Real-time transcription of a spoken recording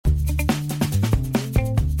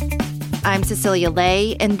I'm Cecilia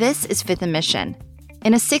Lay, and this is Fifth and Mission.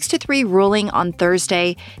 In a 6-3 ruling on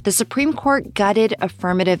Thursday, the Supreme Court gutted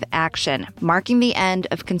affirmative action, marking the end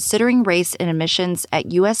of considering race in admissions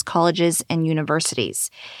at U.S. colleges and universities.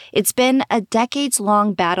 It's been a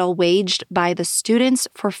decades-long battle waged by the Students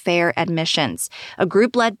for Fair Admissions, a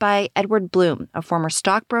group led by Edward Bloom, a former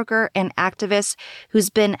stockbroker and activist who's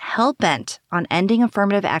been hell-bent on ending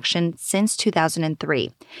affirmative action since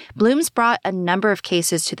 2003. Bloom's brought a number of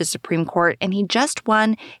cases to the Supreme Court, and he just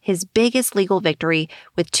won his biggest legal victory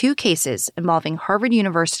with 2 cases involving Harvard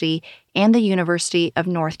University and the University of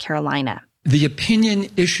North Carolina. The opinion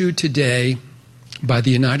issued today by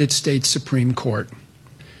the United States Supreme Court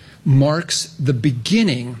marks the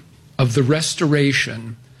beginning of the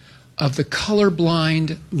restoration of the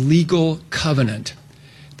colorblind legal covenant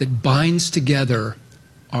that binds together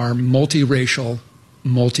our multiracial,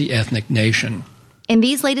 multi-ethnic nation. In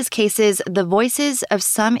these latest cases, the voices of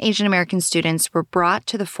some Asian American students were brought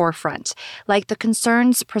to the forefront, like the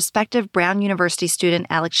concerns prospective Brown University student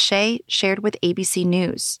Alex Shea shared with ABC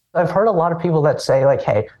News. I've heard a lot of people that say,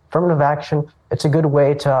 hey, affirmative action, it's a good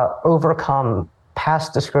way to overcome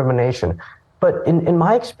past discrimination. But in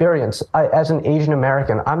my experience, as an Asian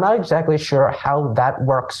American, I'm not exactly sure how that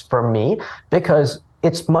works for me, because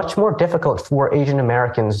it's much more difficult for Asian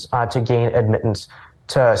Americans to gain admittance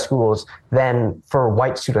to schools than for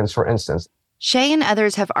white students, for instance. Shea and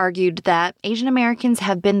others have argued that Asian Americans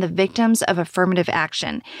have been the victims of affirmative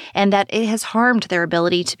action and that it has harmed their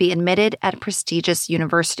ability to be admitted at prestigious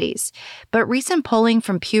universities. But recent polling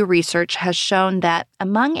from Pew Research has shown that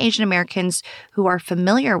among Asian Americans who are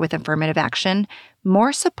familiar with affirmative action,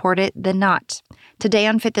 more support it than not. Today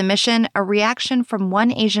on Fifth and Mission, a reaction from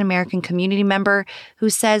one Asian American community member who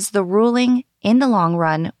says the ruling in the long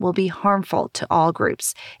run will be harmful to all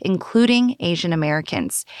groups, including Asian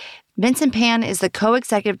Americans. Vincent Pan is the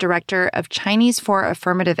co-executive director of Chinese for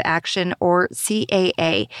Affirmative Action, or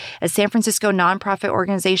CAA, a San Francisco nonprofit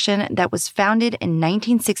organization that was founded in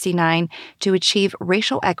 1969 to achieve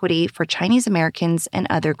racial equity for Chinese Americans and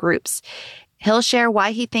other groups. He'll share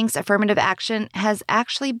why he thinks affirmative action has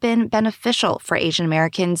actually been beneficial for Asian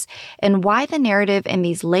Americans and why the narrative in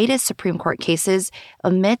these latest Supreme Court cases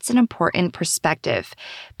omits an important perspective.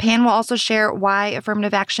 Pan will also share why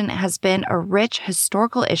affirmative action has been a rich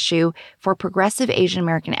historical issue for progressive Asian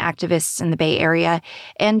American activists in the Bay Area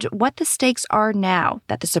and what the stakes are now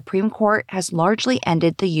that the Supreme Court has largely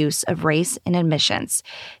ended the use of race in admissions.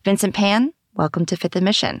 Vincent Pan, welcome to Fifth and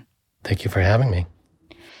Mission. Thank you for having me.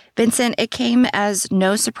 Vincent, it came as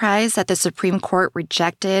no surprise that the Supreme Court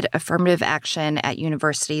rejected affirmative action at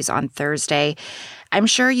universities on Thursday. I'm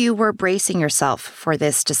sure you were bracing yourself for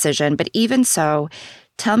this decision, but even so,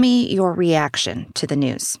 tell me your reaction to the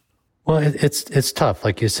news. Well, it's tough.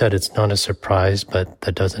 Like you said, it's not a surprise, but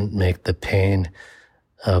that doesn't make the pain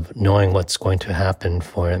of knowing what's going to happen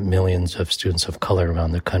for millions of students of color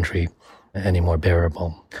around the country any more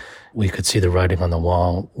bearable. We could see the writing on the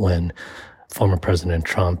wall when former President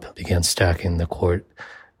Trump began stacking the court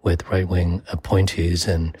with right-wing appointees.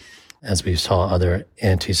 And as we saw other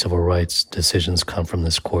anti-civil rights decisions come from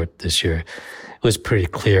this court this year, it was pretty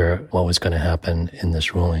clear what was going to happen in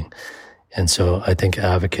this ruling. And so I think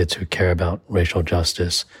advocates who care about racial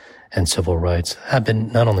justice and civil rights have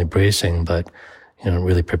been not only bracing, but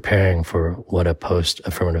really preparing for what a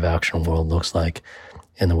post-affirmative action world looks like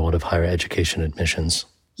in the world of higher education admissions.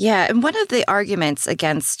 Yeah, and one of the arguments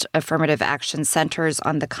against affirmative action centers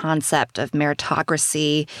on the concept of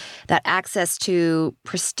meritocracy, that access to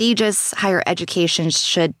prestigious higher education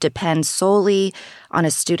should depend solely on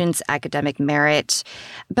a student's academic merit.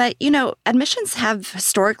 But, admissions have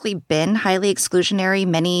historically been highly exclusionary.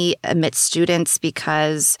 Many admit students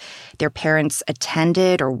because their parents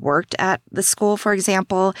attended or worked at the school, for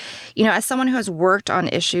example. As someone who has worked on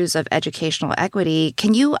issues of educational equity,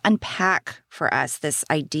 can you unpack for us this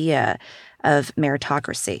idea of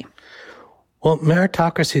meritocracy? Well,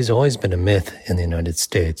 meritocracy has always been a myth in the United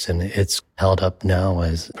States, and it's held up now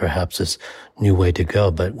as perhaps this new way to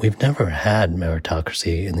go. But we've never had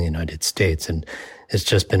meritocracy in the United States, and it's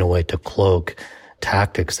just been a way to cloak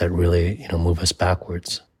tactics that really, move us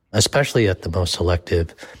backwards, especially at the most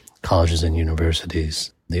selective colleges and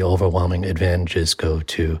universities. The overwhelming advantages go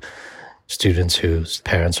to students whose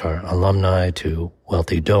parents are alumni, to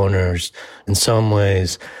wealthy donors. In some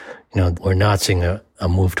ways, we're not seeing a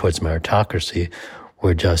move towards meritocracy.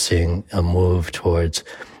 We're just seeing a move towards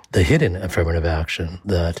the hidden affirmative action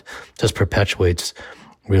that just perpetuates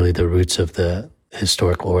really the roots of the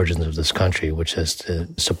historic origins of this country, which is to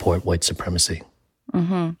support white supremacy.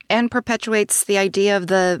 Mm-hmm. And perpetuates the idea of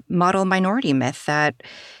the model minority myth that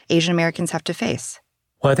Asian Americans have to face.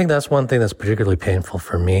 Well, I think that's one thing that's particularly painful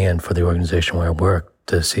for me and for the organization where I work,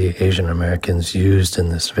 to see Asian Americans used in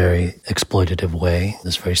this very exploitative way,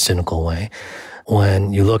 this very cynical way.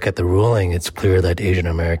 When you look at the ruling, it's clear that Asian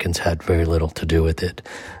Americans had very little to do with it.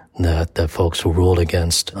 That the folks who ruled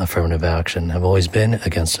against affirmative action have always been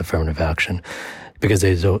against affirmative action because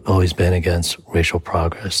they've always been against racial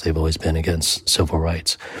progress. They've always been against civil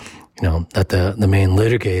rights. That the main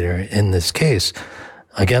litigator in this case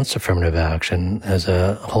against affirmative action has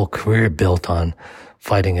a whole career built on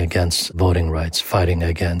fighting against voting rights, fighting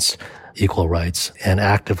against equal rights, and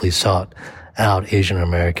actively sought out Asian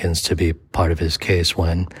Americans to be part of his case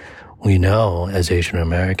when we know as Asian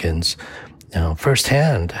Americans,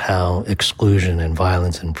 firsthand how exclusion and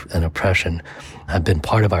violence and oppression have been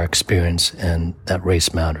part of our experience and that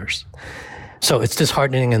race matters. So it's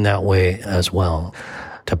disheartening in that way as well.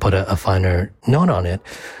 To put a finer note on it,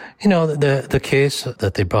 the case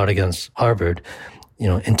that they brought against Harvard,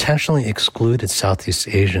 intentionally excluded Southeast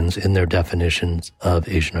Asians in their definitions of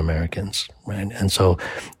Asian Americans, right? And so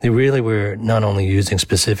they really were not only using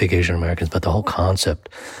specific Asian Americans, but the whole concept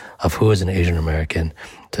of who is an Asian American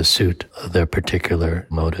to suit their particular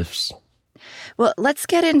motives. Well, let's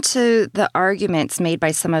get into the arguments made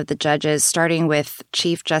by some of the judges, starting with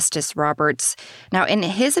Chief Justice Roberts. Now, in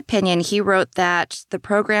his opinion, he wrote that the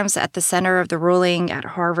programs at the center of the ruling at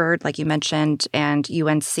Harvard, like you mentioned, and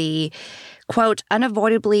UNC, quote,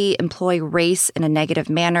 unavoidably employ race in a negative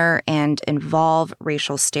manner and involve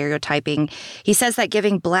racial stereotyping. He says that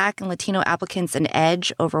giving Black and Latino applicants an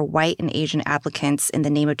edge over white and Asian applicants in the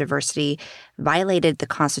name of diversity violated the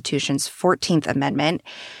Constitution's 14th Amendment.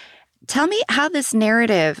 Tell me how this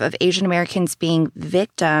narrative of Asian Americans being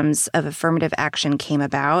victims of affirmative action came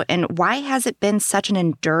about, and why has it been such an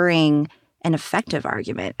enduring and effective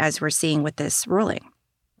argument, as we're seeing with this ruling?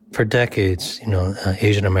 For decades,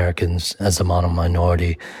 Asian Americans as a model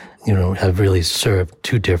minority, have really served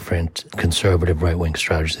two different conservative right-wing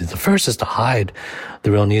strategies. The first is to hide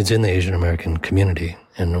the real needs in the Asian American community,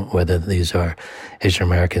 and whether these are Asian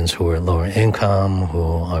Americans who are lower income, who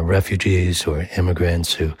are refugees, who are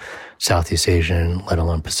immigrants, who Southeast Asian, let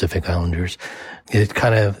alone Pacific Islanders. It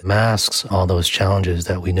kind of masks all those challenges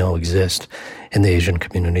that we know exist in the Asian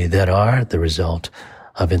community that are the result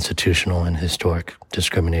of institutional and historic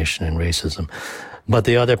discrimination and racism. But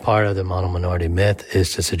the other part of the model minority myth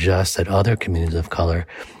is to suggest that other communities of color,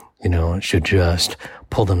 should just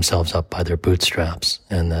pull themselves up by their bootstraps,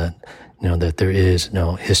 and that, that there is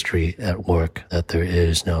no history at work, that there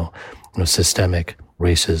is no, systemic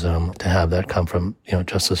racism. To have that come from,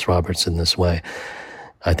 Justice Roberts in this way,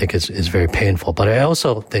 I think is very painful. But I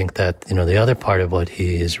also think that, the other part of what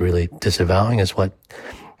he is really disavowing is what,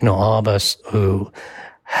 all of us who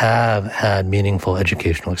have had meaningful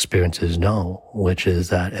educational experiences know, which is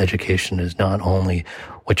that education is not only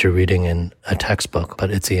what you're reading in a textbook, but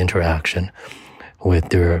it's the interaction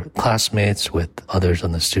with your classmates, with others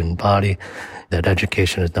on the student body, that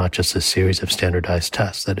education is not just a series of standardized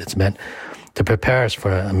tests, that it's meant to prepare us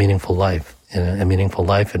for a meaningful life. And a meaningful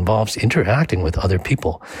life involves interacting with other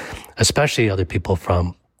people, especially other people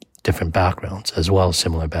from different backgrounds as well as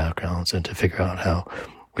similar backgrounds, and to figure out how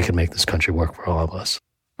we can make this country work for all of us.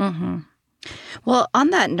 Mm-hmm. Well, on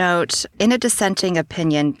that note, in a dissenting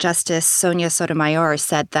opinion, Justice Sonia Sotomayor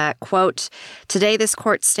said that, quote, today this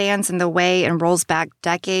court stands in the way and rolls back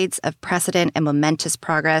decades of precedent and momentous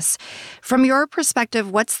progress. From your perspective,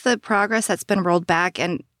 what's the progress that's been rolled back,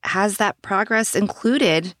 and has that progress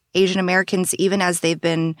included Asian Americans even as they've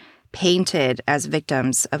been painted as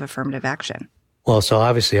victims of affirmative action? Well, so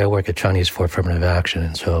obviously I work at Chinese for Affirmative Action,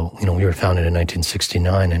 and so, we were founded in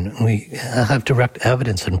 1969, and we have direct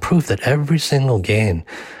evidence and proof that every single gain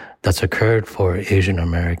that's occurred for Asian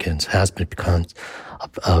Americans has been because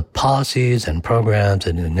of policies and programs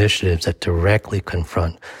and initiatives that directly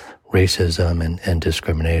confront racism and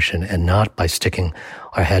discrimination, and not by sticking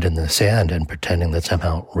our head in the sand and pretending that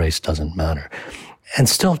somehow race doesn't matter. And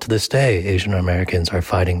still to this day, Asian Americans are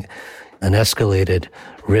fighting an escalated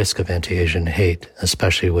risk of anti-Asian hate,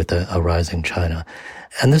 especially with a rising China.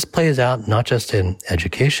 And this plays out not just in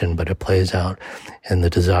education, but it plays out in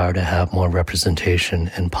the desire to have more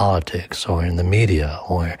representation in politics or in the media,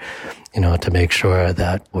 or, to make sure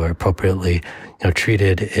that we're appropriately,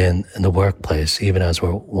 treated in the workplace, even as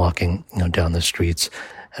we're walking, down the streets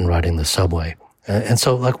and riding the subway. And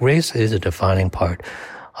so, race is a defining part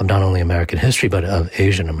of not only American history, but of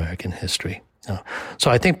Asian American history. So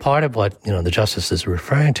I think part of what, the justice is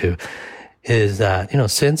referring to is that,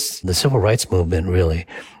 since the civil rights movement, really,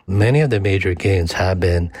 many of the major gains have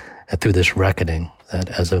been through this reckoning that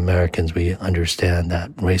as Americans, we understand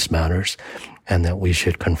that race matters and that we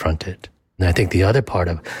should confront it. And I think the other part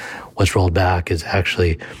of what's rolled back is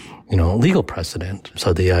actually, legal precedent.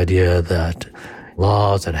 So the idea that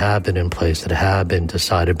laws that have been in place, that have been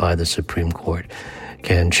decided by the Supreme Court,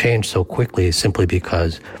 can change so quickly simply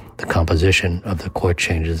because the composition of the court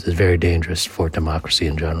changes is very dangerous for democracy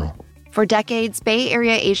in general. For decades, Bay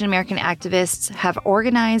Area Asian American activists have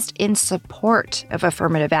organized in support of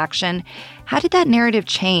affirmative action. How did that narrative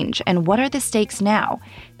change, and what are the stakes now?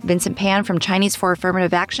 Vincent Pan from Chinese for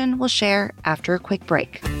Affirmative Action will share after a quick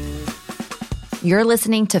break. You're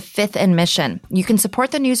listening to Fifth and Mission. You can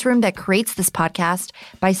support the newsroom that creates this podcast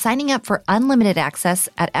by signing up for unlimited access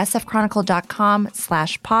at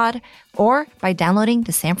sfchronicle.com/pod or by downloading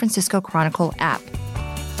the San Francisco Chronicle app.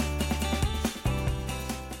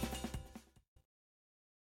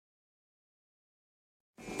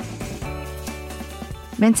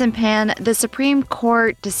 Vincent Pan, the Supreme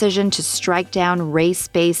Court decision to strike down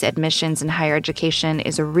race-based admissions in higher education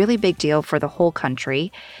is a really big deal for the whole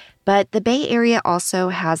country. But the Bay Area also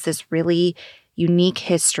has this really unique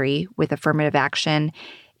history with affirmative action.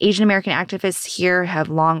 Asian American activists here have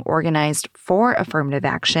long organized for affirmative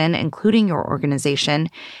action, including your organization.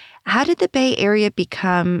 How did the Bay Area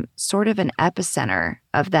become sort of an epicenter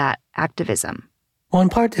of that activism? Well, in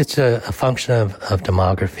part, it's a function of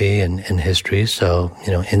demography and history. So,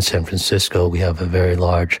 in San Francisco, we have a very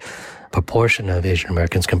large proportion of Asian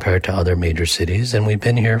Americans compared to other major cities, and we've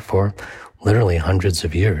been here for literally hundreds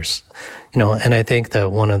of years. And I think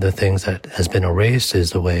that one of the things that has been erased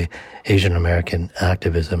is the way Asian American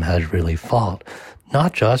activism has really fought,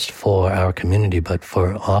 not just for our community, but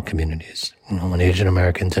for all communities. When Asian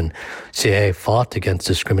Americans and CAA fought against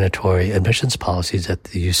discriminatory admissions policies at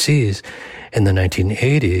the UCs in the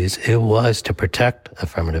 1980s, it was to protect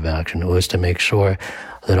affirmative action. It was to make sure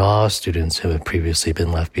that all students who had previously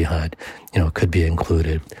been left behind, could be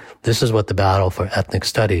included. This is what the battle for ethnic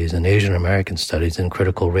studies and Asian American studies and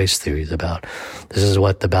critical race theory is about. This is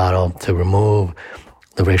what the battle to remove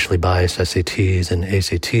the racially biased SATs and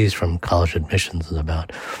ACTs from college admissions is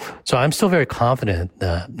about. So I'm still very confident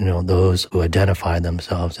that, those who identify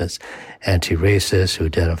themselves as anti-racist, who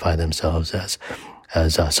identify themselves as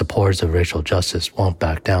supporters of racial justice won't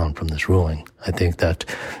back down from this ruling. I think that,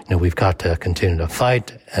 we've got to continue to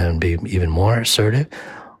fight and be even more assertive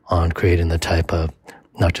on creating the type of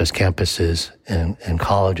not just campuses and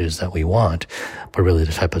colleges that we want, but really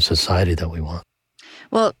the type of society that we want.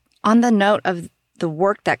 Well, on the note of the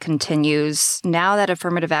work that continues, now that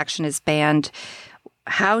affirmative action is banned,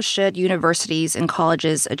 how should universities and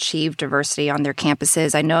colleges achieve diversity on their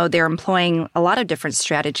campuses? I know they're employing a lot of different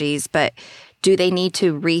strategies, but do they need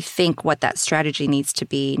to rethink what that strategy needs to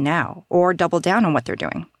be now or double down on what they're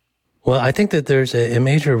doing? Well, I think that there's a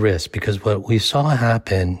major risk because what we saw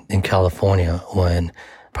happen in California when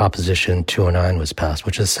Proposition 209 was passed,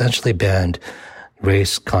 which essentially banned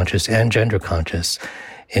race conscious and gender conscious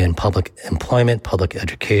in public employment, public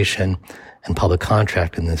education, and public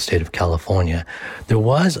contract in the state of California, there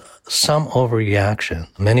was some overreaction.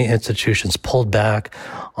 Many institutions pulled back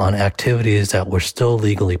on activities that were still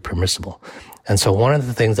legally permissible. And so one of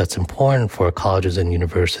the things that's important for colleges and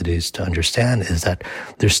universities to understand is that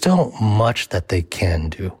there's still much that they can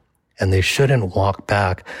do. And they shouldn't walk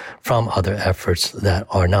back from other efforts that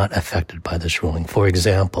are not affected by this ruling. For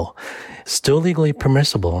example, still legally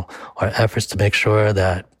permissible are efforts to make sure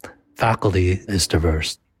that faculty is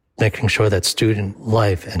diverse, making sure that student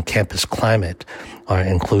life and campus climate are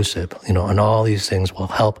inclusive, and all these things will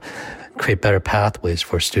help create better pathways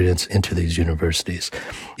for students into these universities.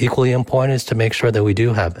 Equally important is to make sure that we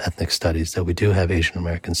do have ethnic studies, that we do have Asian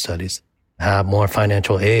American studies, have more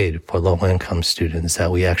financial aid for low-income students,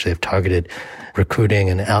 that we actually have targeted recruiting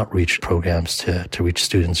and outreach programs to reach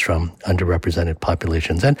students from underrepresented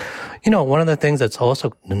populations. And, one of the things that's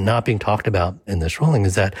also not being talked about in this ruling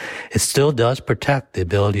is that it still does protect the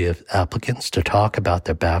ability of applicants to talk about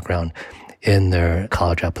their background in their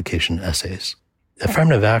college application essays.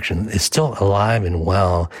 Affirmative action is still alive and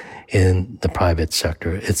well in the private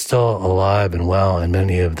sector. It's still alive and well in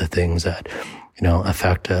many of the things that,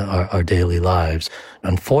 affect our daily lives.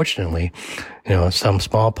 Unfortunately, some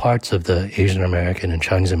small parts of the Asian American and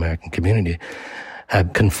Chinese American community have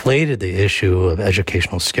conflated the issue of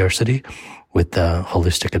educational scarcity with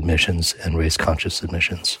holistic admissions and race-conscious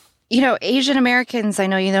admissions. Asian Americans, I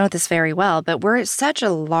know you know this very well, but we're such a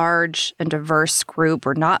large and diverse group.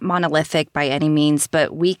 We're not monolithic by any means,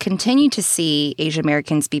 but we continue to see Asian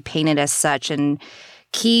Americans be painted as such in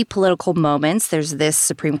key political moments. There's this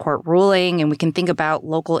Supreme Court ruling, and we can think about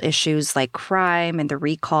local issues like crime and the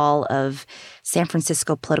recall of San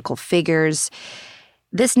Francisco political figures.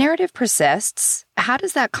 This narrative persists. How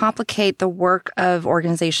does that complicate the work of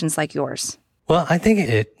organizations like yours? Well, I think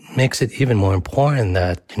it makes it even more important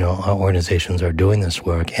that, our organizations are doing this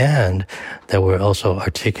work and that we're also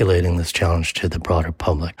articulating this challenge to the broader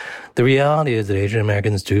public. The reality is that Asian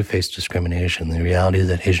Americans do face discrimination. The reality is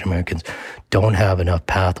that Asian Americans don't have enough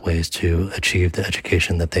pathways to achieve the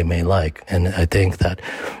education that they may like. And I think that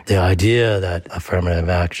the idea that affirmative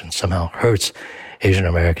action somehow hurts Asian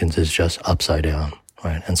Americans is just upside down.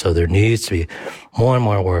 Right. And so there needs to be more and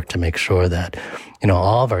more work to make sure that,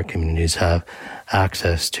 all of our communities have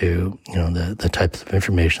access to, the types of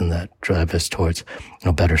information that drive us towards,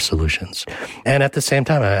 better solutions. And at the same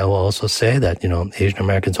time, I will also say that, Asian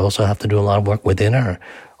Americans also have to do a lot of work within our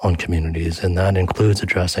own communities. And that includes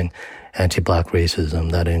addressing anti-Black racism.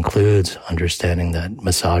 That includes understanding that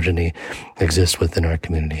misogyny exists within our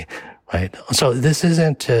community. Right. So this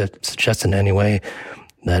isn't to suggest in any way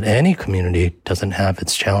that any community doesn't have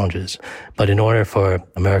its challenges. But in order for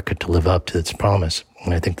America to live up to its promise,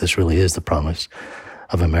 and I think this really is the promise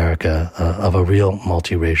of America, of a real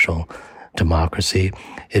multiracial democracy,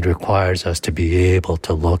 it requires us to be able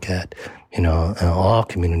to look at, all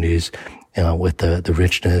communities, with the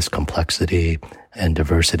richness, complexity, and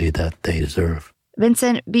diversity that they deserve.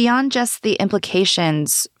 Vincent, beyond just the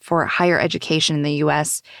implications for higher education in the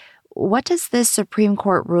U.S., what does this Supreme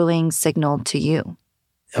Court ruling signal to you?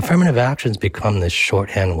 Affirmative action's become this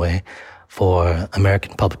shorthand way for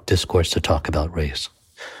American public discourse to talk about race.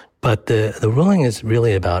 But the ruling is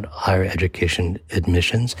really about higher education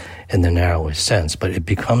admissions in the narrowest sense, but it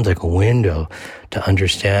becomes like a window to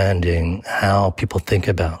understanding how people think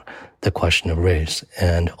about the question of race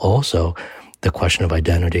and also the question of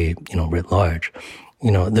identity, writ large.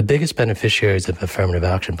 The biggest beneficiaries of affirmative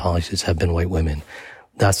action policies have been white women.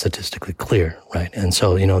 That's statistically clear, right? And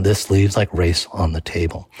so, this leaves like race on the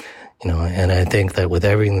table, and I think that with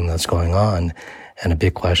everything that's going on, and a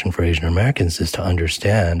big question for Asian Americans is to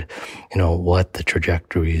understand, what the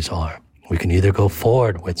trajectories are. We can either go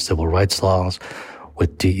forward with civil rights laws,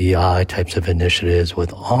 with DEI types of initiatives,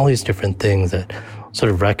 with all these different things that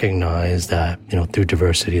sort of recognize that, through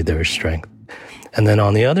diversity, there is strength. And then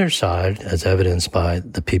on the other side, as evidenced by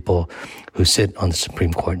the people who sit on the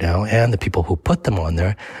Supreme Court now and the people who put them on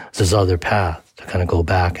there, is this other path to kind of go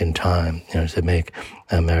back in time, to make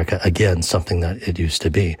America, again, something that it used to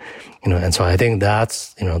be. And so I think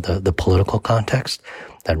that's, the political context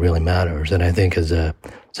that really matters. And I think as a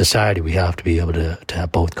society, we have to be able to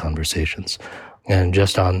have both conversations. And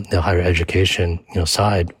just on the higher education,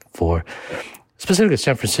 side for specifically the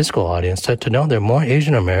San Francisco audience, to know there are more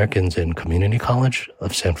Asian Americans in Community College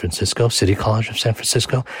of San Francisco, City College of San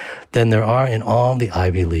Francisco, than there are in all the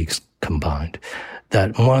Ivy Leagues combined.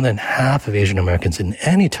 That more than half of Asian Americans in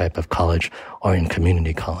any type of college are in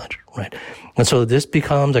community college, right? And so this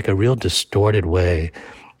becomes like a real distorted way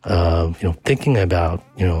of, thinking about,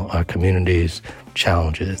 our community's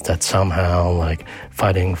challenges, that somehow like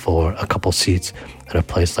fighting for a couple seats at a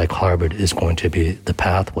place like Harvard is going to be the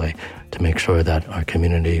pathway to make sure that our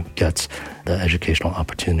community gets the educational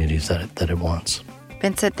opportunities that it wants.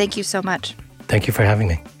 Vincent, thank you so much. Thank you for having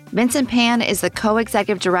me. Vincent Pan is the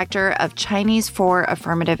co-executive director of Chinese for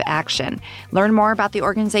Affirmative Action. Learn more about the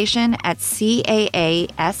organization at caasf.org.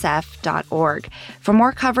 For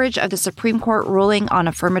more coverage of the Supreme Court ruling on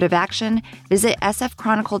affirmative action, visit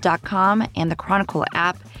sfchronicle.com and the Chronicle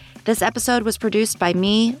app. This episode was produced by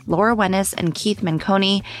me, Laura Wennis, and Keith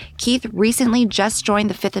Manconi. Keith recently just joined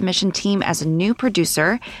the Fifth Emission team as a new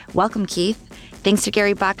producer. Welcome, Keith. Thanks to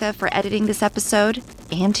Gary Baca for editing this episode,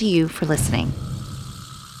 and to you for listening.